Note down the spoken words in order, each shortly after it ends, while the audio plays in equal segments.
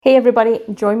Hey everybody,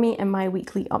 join me in my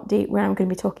weekly update where I'm going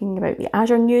to be talking about the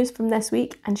Azure news from this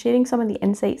week and sharing some of the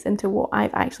insights into what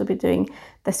I've actually been doing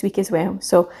this week as well.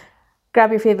 So grab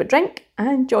your favourite drink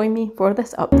and join me for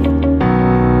this update.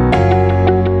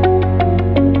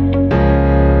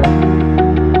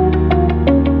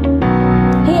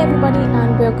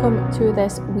 Welcome to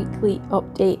this weekly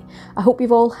update. I hope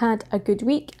you've all had a good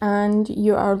week and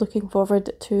you are looking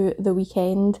forward to the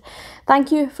weekend.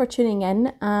 Thank you for tuning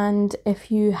in, and if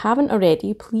you haven't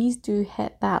already, please do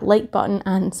hit that like button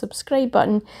and subscribe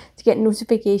button to get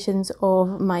notifications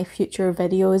of my future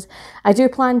videos. I do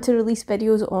plan to release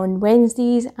videos on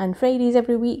Wednesdays and Fridays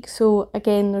every week, so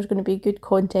again there's going to be good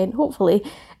content hopefully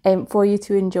for you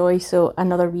to enjoy, so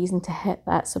another reason to hit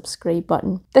that subscribe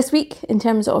button. This week, in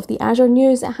terms of the Azure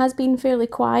news, it has been fairly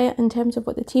quiet in terms of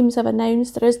what the teams have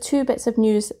announced. There is two bits of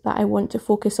news that I want to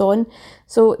focus on.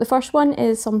 So the first one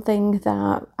is something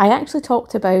that I actually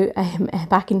talked about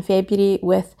back in February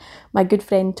with my good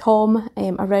friend Tom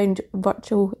around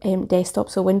virtual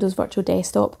desktop, so Windows Virtual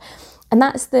Desktop, and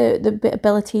that's the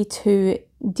ability to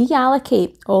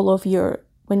deallocate all of your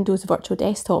Windows virtual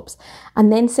desktops and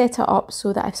then set it up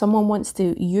so that if someone wants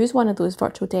to use one of those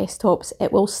virtual desktops,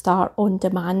 it will start on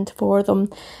demand for them.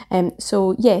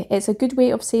 So yeah, it's a good way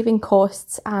of saving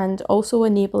costs and also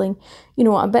enabling, you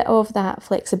know, a bit of that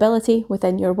flexibility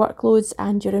within your workloads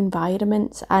and your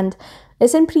environments. And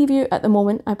it's in preview at the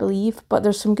moment, I believe, but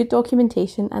there's some good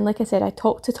documentation. And like I said, I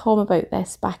talked to Tom about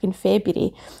this back in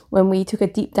February when we took a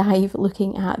deep dive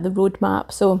looking at the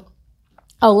roadmap. So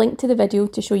I'll link to the video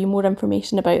to show you more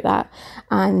information about that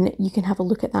and you can have a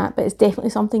look at that, but it's definitely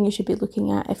something you should be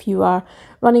looking at if you are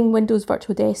running Windows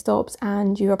virtual desktops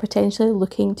and you are potentially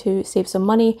looking to save some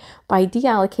money by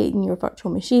deallocating your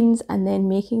virtual machines and then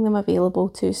making them available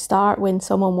to start when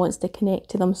someone wants to connect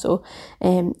to them. So,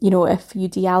 you know, if you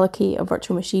deallocate a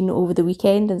virtual machine over the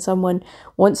weekend and someone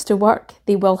wants to work,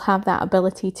 they will have that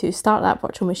ability to start that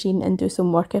virtual machine and do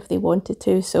some work if they wanted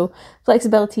to. So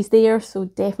flexibility is there, so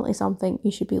definitely something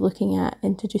you should be looking at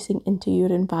introducing into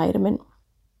your environment.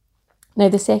 Now,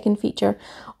 the second feature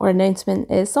or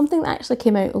announcement is something that actually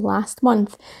came out last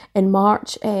month in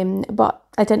March, but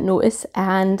I didn't notice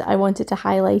and I wanted to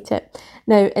highlight it.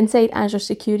 Now, inside Azure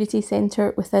Security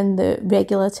Center within the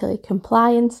Regulatory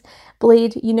Compliance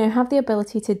Blade, you now have the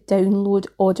ability to download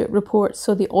audit reports.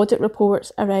 So the audit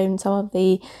reports around some of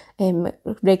the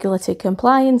regulatory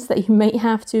compliance that you might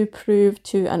have to prove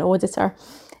to an auditor.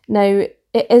 Now,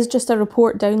 it is just a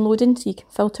report downloading, so you can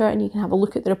filter it and you can have a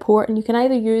look at the report, and you can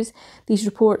either use these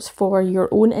reports for your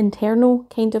own internal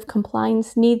kind of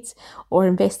compliance needs or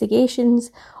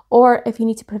investigations, or if you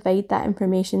need to provide that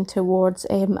information towards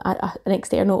an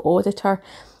external auditor.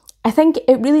 I think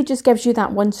it really just gives you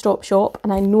that one-stop shop,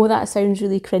 and I know that sounds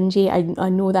really cringy, I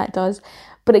know that does,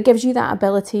 but it gives you that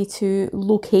ability to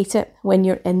locate it when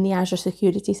you're in the Azure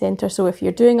Security Center. So if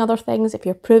you're doing other things, if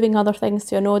you're proving other things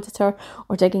to an auditor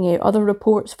or digging out other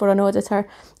reports for an auditor,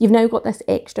 you've now got this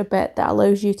extra bit that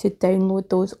allows you to download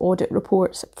those audit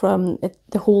reports from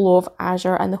the whole of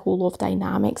Azure and the whole of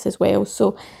Dynamics as well.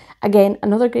 So again,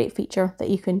 another great feature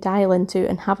that you can dial into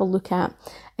and have a look at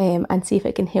and see if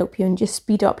it can help you and just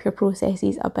speed up your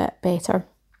processes a bit better.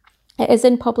 It is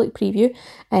in public preview,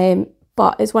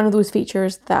 but it's one of those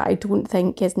features that I don't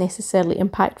think is necessarily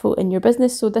impactful in your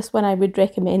business. So this one I would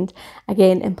recommend,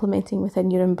 again, implementing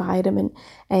within your environment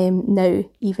now,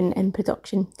 even in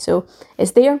production. So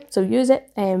it's there, so use it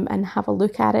and have a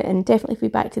look at it, and definitely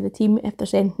feedback to the team if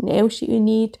there's anything else you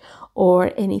need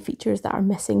or any features that are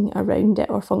missing around it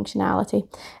or functionality.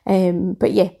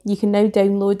 But yeah, you can now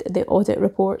download the audit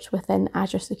reports within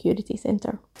Azure Security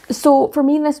Center. So for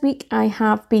me this week, I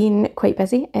have been quite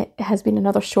busy. It has been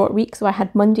another short week. So I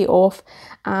had Monday off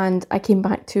and I came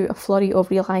back to a flurry of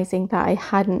realising that I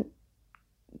hadn't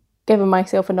given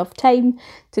myself enough time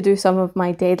to do some of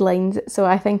my deadlines. So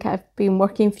I think I've been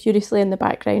working furiously in the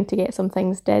background to get some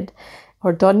things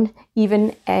done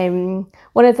even.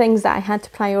 One of the things that I had to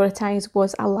prioritise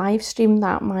was a live stream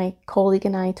that my colleague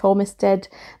and I, Thomas, did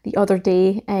the other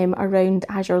day around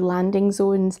Azure landing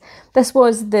zones. This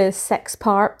was the 6th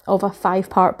part of a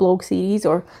 5-part blog series,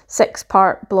 or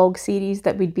 6-part blog series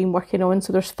that we'd been working on.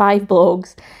 So there's 5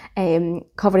 blogs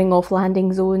covering off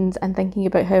landing zones and thinking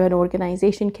about how an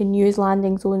organisation can use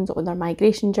landing zones on their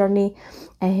migration journey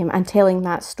and telling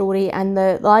that story. And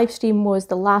the live stream was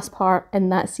the last part in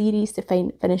that series to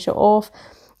finish it off.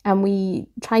 And we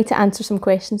tried to answer some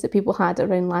questions that people had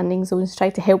around landing zones,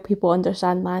 tried to help people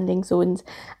understand landing zones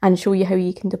and show you how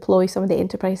you can deploy some of the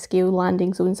enterprise scale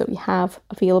landing zones that we have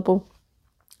available.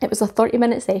 It was a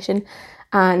 30-minute session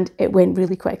and it went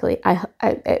really quickly.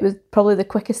 It was probably the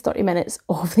quickest 30 minutes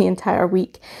of the entire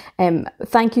week.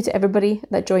 Thank you to everybody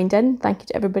that joined in. Thank you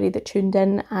to everybody that tuned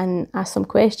in and asked some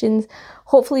questions.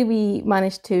 Hopefully we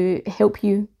managed to help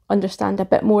you understand a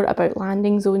bit more about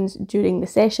landing zones during the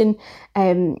session.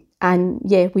 And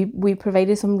yeah, we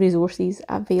provided some resources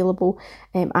available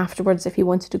afterwards if you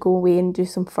wanted to go away and do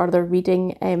some further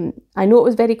reading. I know it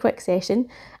was a very quick session,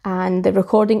 and the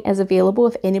recording is available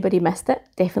if anybody missed it.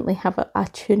 Definitely have a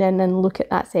tune in and look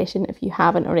at that session if you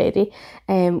haven't already.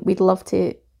 We'd love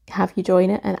to have you join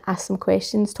it and ask some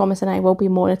questions. Thomas and I will be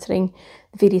monitoring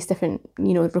the various different,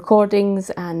 recordings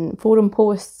and forum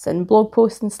posts and blog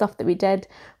posts and stuff that we did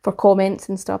for comments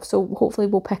and stuff. So hopefully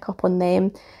we'll pick up on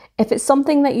them. If it's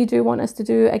something that you do want us to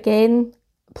do again,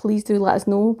 please do let us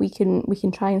know. We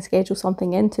can try and schedule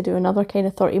something in to do another kind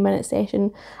of 30-minute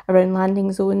session around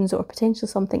landing zones or potentially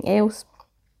something else.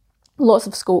 Lots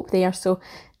of scope there, so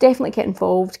definitely get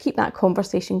involved, keep that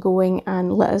conversation going,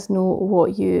 and let us know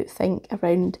what you think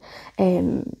around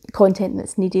content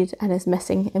that's needed and is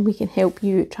missing, and we can help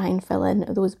you try and fill in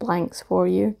those blanks for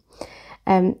you.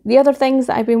 The other things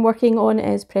that I've been working on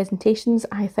is presentations.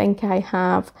 I think I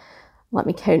have, let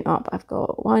me count up, I've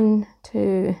got 1,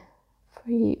 2,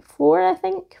 3, 4, I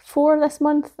think, 4 this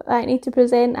month that I need to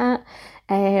present at.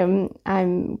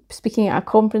 I'm speaking at a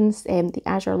conference, the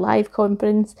Azure Live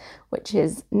conference, which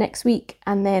is next week,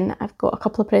 and then I've got a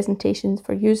couple of presentations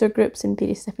for user groups and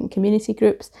various different community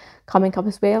groups coming up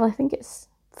as well. I think it's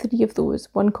 3 of those,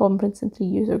 1 conference and 3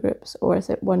 user groups, or is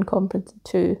it 1 conference and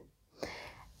 2?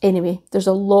 Anyway, there's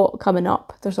a lot coming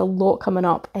up. There's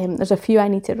a few I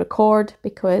need to record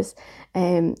because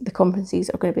the conferences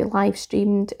are going to be live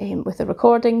streamed with the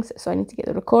recordings, so I need to get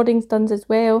the recordings done as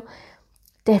well.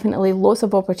 Definitely lots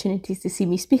of opportunities to see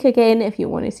me speak again if you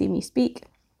want to see me speak,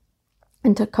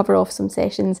 and to cover off some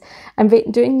sessions. I'm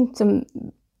doing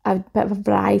a bit of a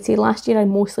variety. Last year I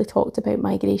mostly talked about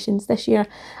migrations. This year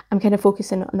I'm kind of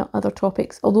focusing on other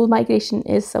topics, although migration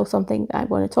is still something that I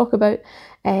want to talk about.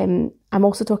 I'm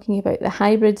also talking about the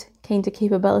hybrid kind of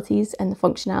capabilities and the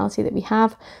functionality that we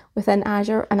have within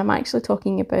Azure, and I'm actually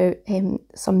talking about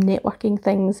some networking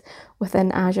things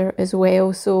within Azure as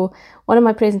well. So one of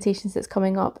my presentations that's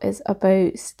coming up is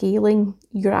about scaling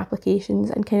your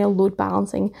applications and kind of load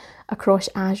balancing across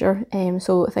Azure.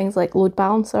 So things like Load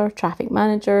Balancer, Traffic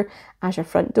Manager, Azure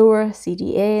Front Door,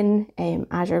 CDN,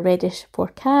 Azure Redis for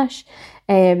Cache.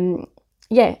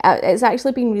 Yeah, it's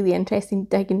actually been really interesting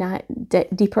digging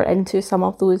deeper into some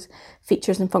of those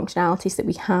features and functionalities that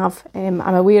we have. I'm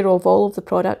aware of all of the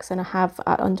products and I have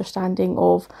an understanding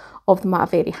of them at a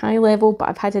very high level, but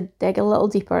I've had to dig a little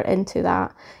deeper into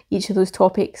each of those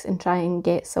topics and try and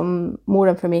get some more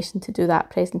information to do that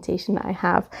presentation that I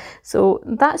have. So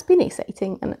that's been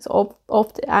exciting, and it's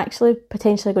actually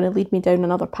potentially going to lead me down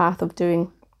another path of doing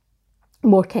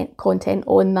more content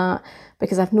on that,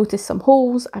 because I've noticed some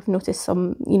holes, I've noticed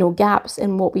some gaps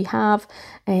in what we have.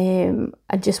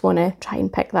 I just want to try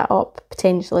and pick that up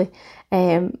potentially.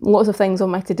 Lots of things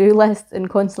on my to-do list and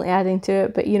constantly adding to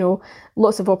it, but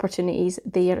lots of opportunities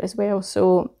there as well.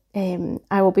 So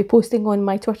I will be posting on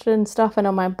my Twitter and stuff and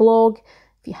on my blog.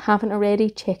 If you haven't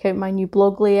already, check out my new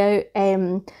blog layout.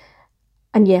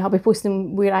 And yeah, I'll be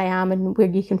posting where I am and where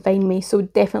you can find me. So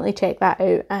definitely check that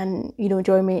out and,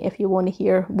 join me if you want to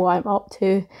hear what I'm up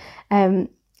to.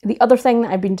 The other thing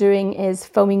that I've been doing is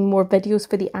filming more videos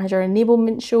for the Azure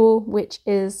Enablement Show, which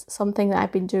is something that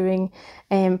I've been doing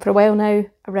for a while now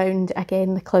around,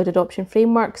 again, the cloud adoption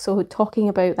framework. So talking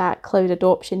about that cloud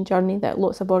adoption journey that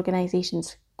lots of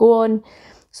organisations go on.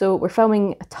 So we're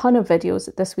filming a ton of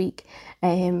videos this week.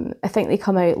 I think they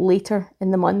come out later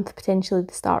in the month, potentially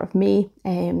the start of May.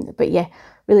 But yeah,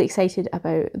 really excited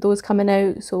about those coming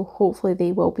out. So hopefully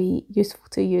they will be useful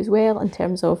to you as well in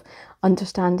terms of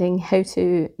understanding how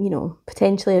to,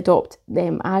 potentially adopt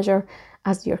Azure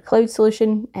as your cloud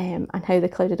solution, and how the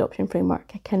cloud adoption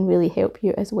framework can really help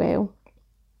you as well.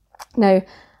 Now,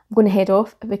 I'm going to head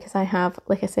off because I have,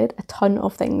 like I said, a ton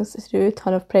of things to do, a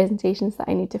ton of presentations that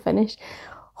I need to finish.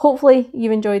 Hopefully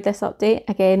you've enjoyed this update.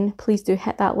 Again, please do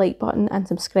hit that like button and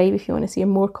subscribe if you want to see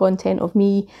more content of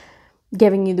me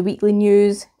giving you the weekly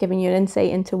news, giving you an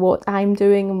insight into what I'm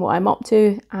doing and what I'm up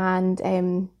to,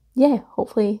 and yeah,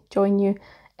 hopefully join you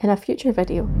in a future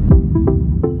video.